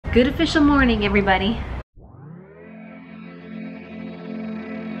Good official morning, everybody.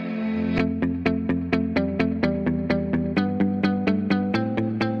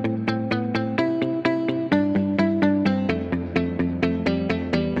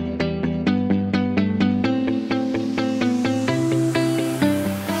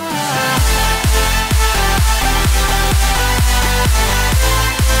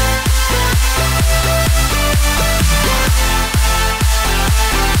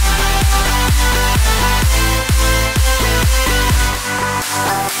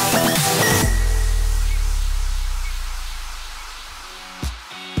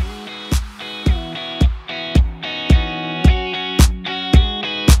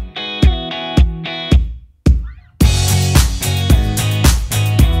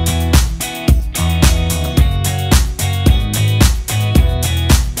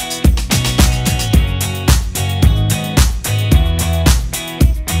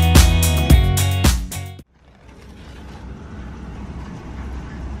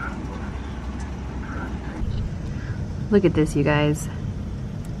 Look at this, you guys.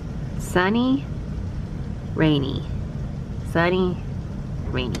 Sunny, rainy. Sunny,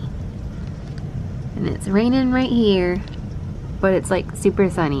 rainy. And it's raining right here, but it's like super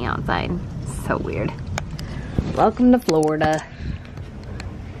sunny outside. So weird. Welcome to Florida,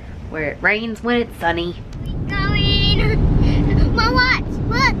 where it rains when it's sunny. We're going. Mom, watch.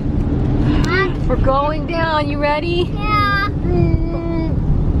 Look. Mom. We're going down. You ready? Yeah.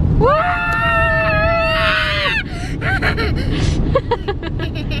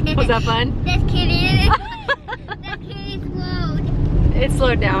 Was that fun? That kitty slowed. It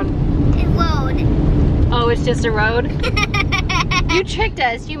slowed down. It slowed. Oh, it's just a road? You tricked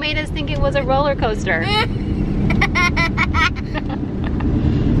us. You made us think it was a roller coaster. Now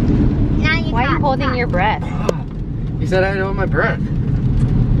you Why are you holding your breath? He said I had to hold my breath.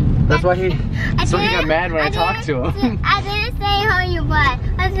 That's why he got mad when I talked to him. I didn't say hold your breath.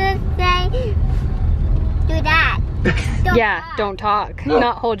 I just say do that. Don't talk.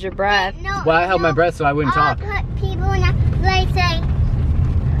 Not hold your breath. No, Well, I held my breath so I wouldn't talk. People like say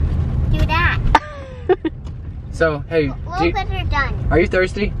do that. So, hey, Look what they're done. are you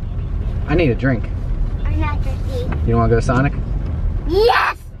thirsty? I need a drink. I'm not thirsty. You want to go to Sonic?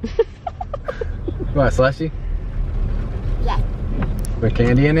 Yes! You want a slushie? Yes. With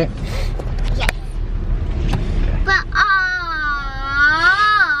candy in it? Yes. But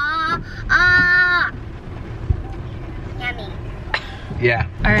yummy. Yeah.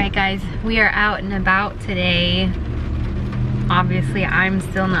 Alright guys, we are out and about today. Obviously I'm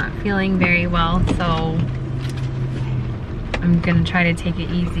still not feeling very well, so I'm gonna try to take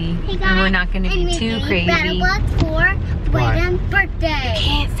it easy. Hey guys, and we're not gonna be too crazy. For Brayden's birthday.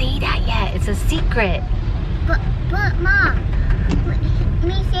 Can't say that yet, it's a secret. But Mom,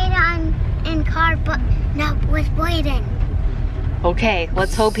 me say that I'm in car, but not with Brayden. Okay,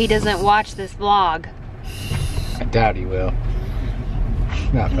 let's hope he doesn't watch this vlog. I doubt he will.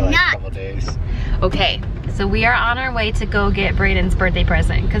 Not for like a couple days. Okay, so we are on our way to go get Brayden's birthday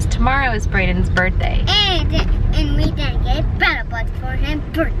present, because tomorrow is Brayden's birthday. And we didn't get battle bucks for his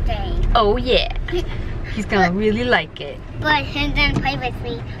birthday. Oh yeah, he's gonna really like it. But him then play with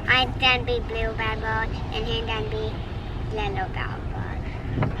me. I then be blue battle ball, and him then be yellow battle ball.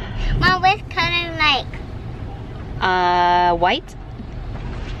 Mom, what color like? White?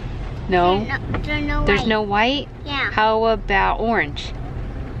 No. There's There's no no white. white? Yeah. How about orange?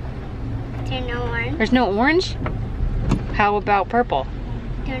 There's no orange. There's no orange? How about purple?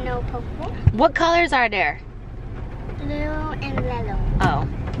 There's no purple. What colors are there? Blue and yellow. Oh,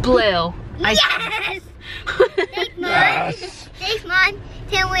 blue. Yes! Thanks, Mom. Yes. Thanks, Mom.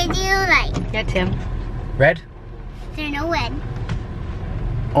 Tell what you like. Yeah, Tim. Red? There's no red.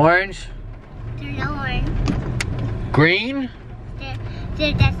 Orange? There's no orange. Green?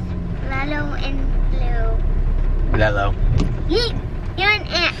 There's just yellow and blue. Yellow. You're an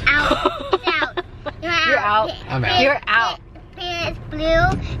ant out. It's out. You're out. I'm out. You're out. It's blue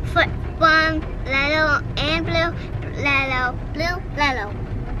from yellow and blue, yellow, blue, yellow.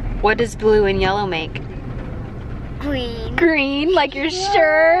 What does blue and yellow make? Green. Green, like your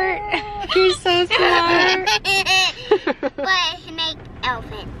shirt. You're so smart. But it make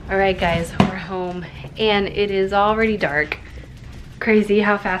elephant. Alright guys, we're home and it is already dark. Crazy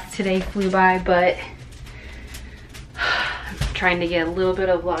how fast today flew by, but I'm trying to get a little bit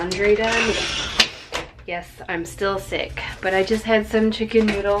of laundry done. Yes, I'm still sick, but I just had some chicken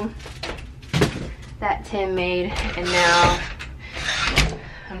noodle that Tim made, and now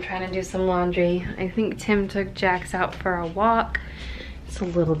I'm trying to do some laundry. I think Tim took Jax out for a walk. It's a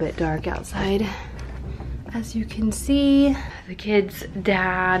little bit dark outside. As you can see, the kids'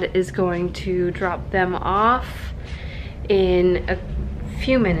 dad is going to drop them off in a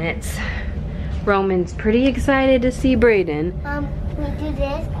few minutes. Roman's pretty excited to see Brayden. We do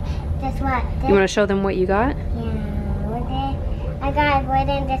this. That's what. This. You want to show them what you got? Yeah, what did I got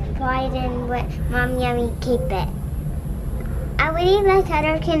Brayden this slide and what Mom Yummy keep it. I really like how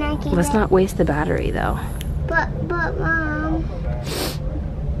can I keep it? Let's not waste the battery though. But Mom,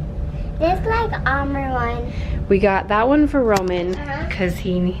 this like armor one. We got that one for Roman because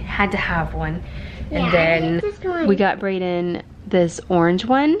he had to have one. And Yeah, then we got Brayden this orange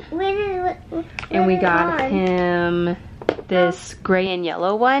one. And we got him this gray and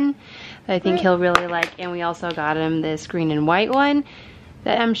yellow one that I think he'll really like. And we also got him this green and white one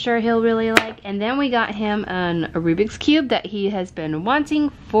that I'm sure he'll really like. And then we got him a Rubik's Cube that he has been wanting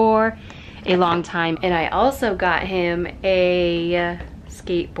for a long time. And I also got him a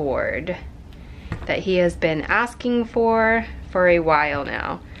skateboard that he has been asking for a while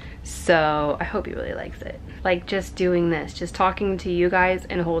now. So I hope he really likes it. Like just doing this, just talking to you guys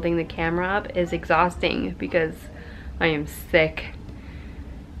and holding the camera up is exhausting because I am sick.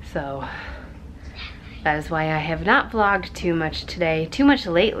 So that is why I have not vlogged too much today. Too much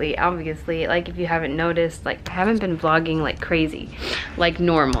lately, obviously. Like if you haven't noticed, like I haven't been vlogging like crazy, like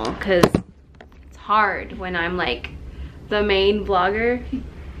normal, because it's hard when I'm like the main vlogger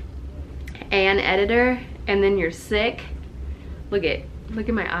and editor and then you're sick. Look at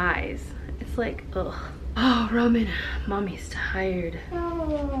my eyes. It's like, ugh. Oh, Roman, Mommy's tired.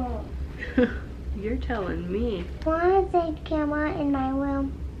 Oh. You're telling me. Want to take camera in my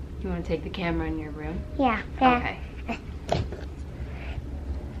room? You want to take the camera in your room? Yeah. Okay.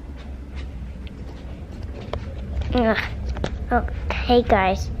 Okay,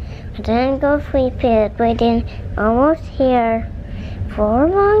 guys. I didn't go sleep yet, but then almost here for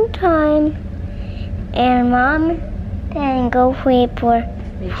a long time. And Mom didn't go sleep for.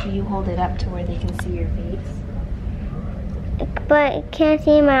 Make sure you hold it up to where they can see your face. But I can't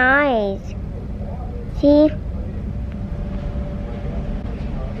see my eyes. See?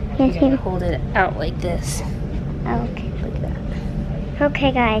 Can't You see. gotta hold it out like this. Okay. Like that.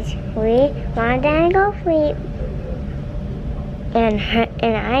 Okay, guys. Mom didn't go sleep. And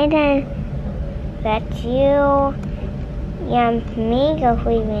I didn't let you, me go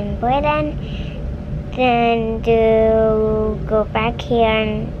sleep in Britain. Then go back here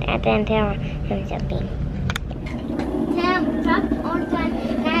and then tell him something. Tell him, stop on time.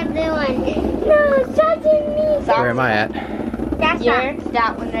 That's the one. No, stop in me. Where am I at? That's You're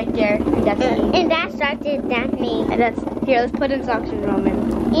that one right there, and that's me. And that starts is that's me. And that's here. Let's put in socks in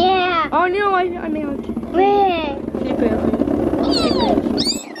Roman. Yeah. Oh no, I nailed it. Where? Keep it.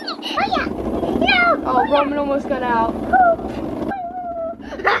 Oh yeah. No. Oh, Roman almost got out.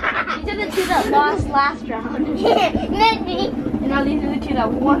 These are the two that lost last round. Maybe. And now these are the two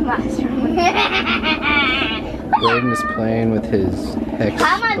that won last round. Brayden is playing with his hex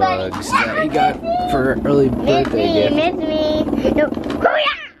Come on, buddy. bugs that he got for early birthday gift. Miss me. No. Oh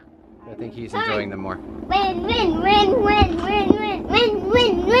yeah. I think he's enjoying them more. Win.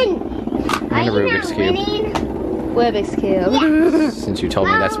 And a Rubik's Cube. Rubik's Cube. Since you told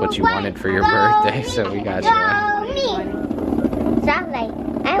me that's what you wanted for your birthday, so we got you one. Me.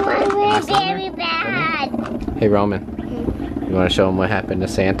 Sattellite. I want to win very bad. Hey Roman, you want to show them what happened to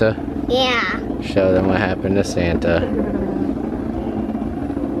Santa? Yeah. Show them what happened to Santa.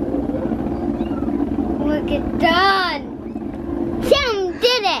 Look at that. Sam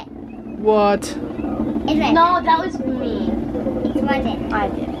did it. What? It's right. No, that was me. It's one thing. I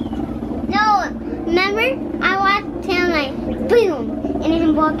did. No, remember? I watched him like boom, and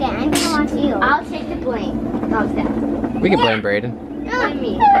then broke it. I'm gonna watch you. I'll take the blame. How's that? We can blame Brayden. No, Blame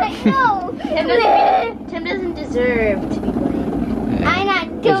me. no. Tim doesn't deserve to be blamed. I'm not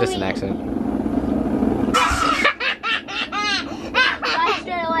It was doing just an accident. Got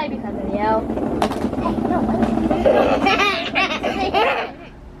straight away because of you.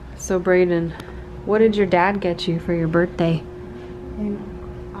 So Brayden, what did your dad get you for your birthday? And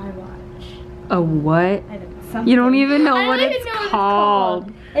I watch. A what? Something. You don't even know I what don't it's even know what it's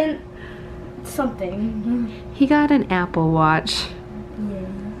called. And something. He got an Apple Watch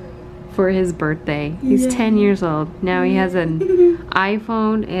for his birthday. He's 10 years old. Now he has an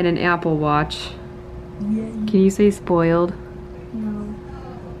iPhone and an Apple Watch. Can you say spoiled? No.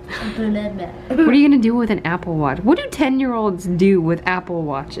 What are you gonna do with an Apple Watch? What do 10-year-olds do with Apple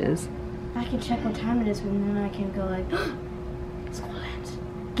Watches? I can check what time it is and then I can go like, it's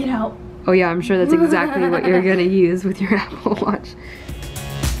quiet. Get out. Oh yeah, I'm sure that's exactly what you're gonna use with your Apple Watch.